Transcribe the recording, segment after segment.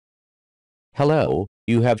Hello,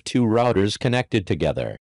 you have two routers connected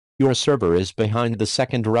together. Your server is behind the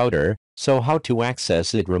second router, so how to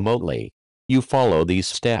access it remotely? You follow these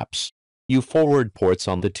steps. You forward ports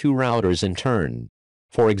on the two routers in turn.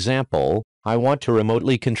 For example, I want to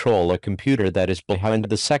remotely control a computer that is behind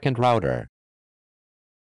the second router.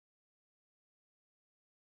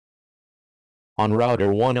 On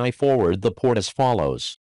router 1 I forward the port as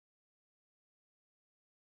follows.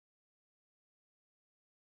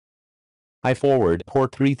 I forward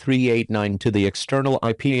port 3389 to the external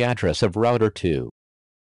IP address of router 2.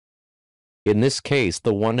 In this case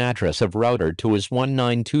the one address of router 2 is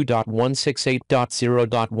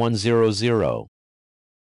 192.168.0.100.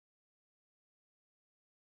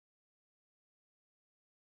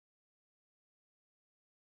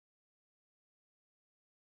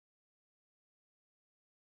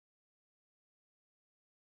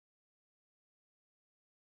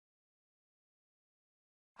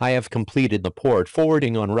 I have completed the port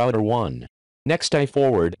forwarding on router 1. Next I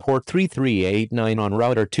forward port 3389 on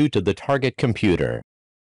router 2 to the target computer.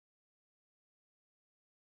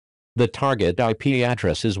 The target IP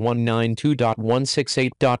address is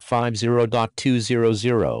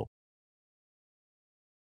 192.168.50.200.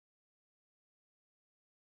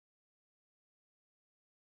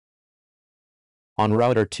 On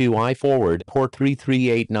router 2 I forward port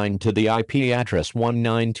 3389 to the IP address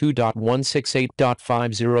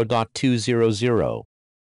 192.168.50.200.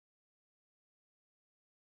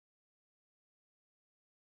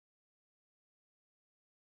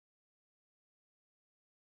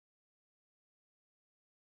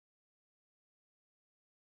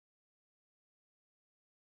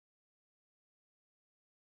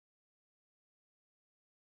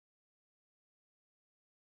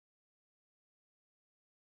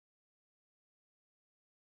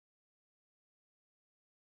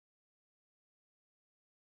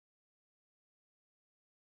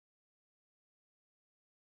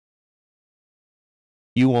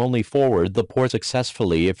 You only forward the port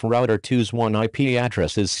successfully if router 2's one IP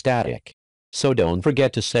address is static. So don't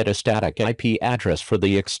forget to set a static IP address for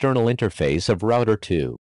the external interface of router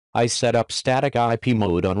 2. I set up static IP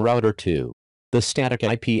mode on router 2. The static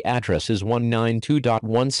IP address is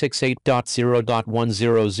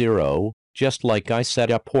 192.168.0.100, just like I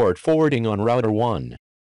set up port forwarding on router 1.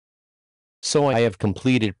 So I have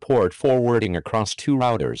completed port forwarding across two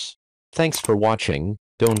routers. Thanks for watching.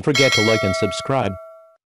 Don't forget to like and subscribe.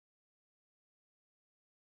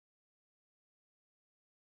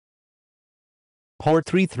 Port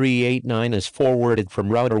 3389 is forwarded from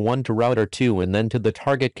router 1 to router 2 and then to the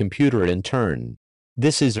target computer in turn.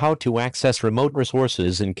 This is how to access remote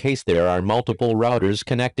resources in case there are multiple routers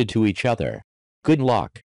connected to each other. Good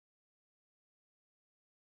luck.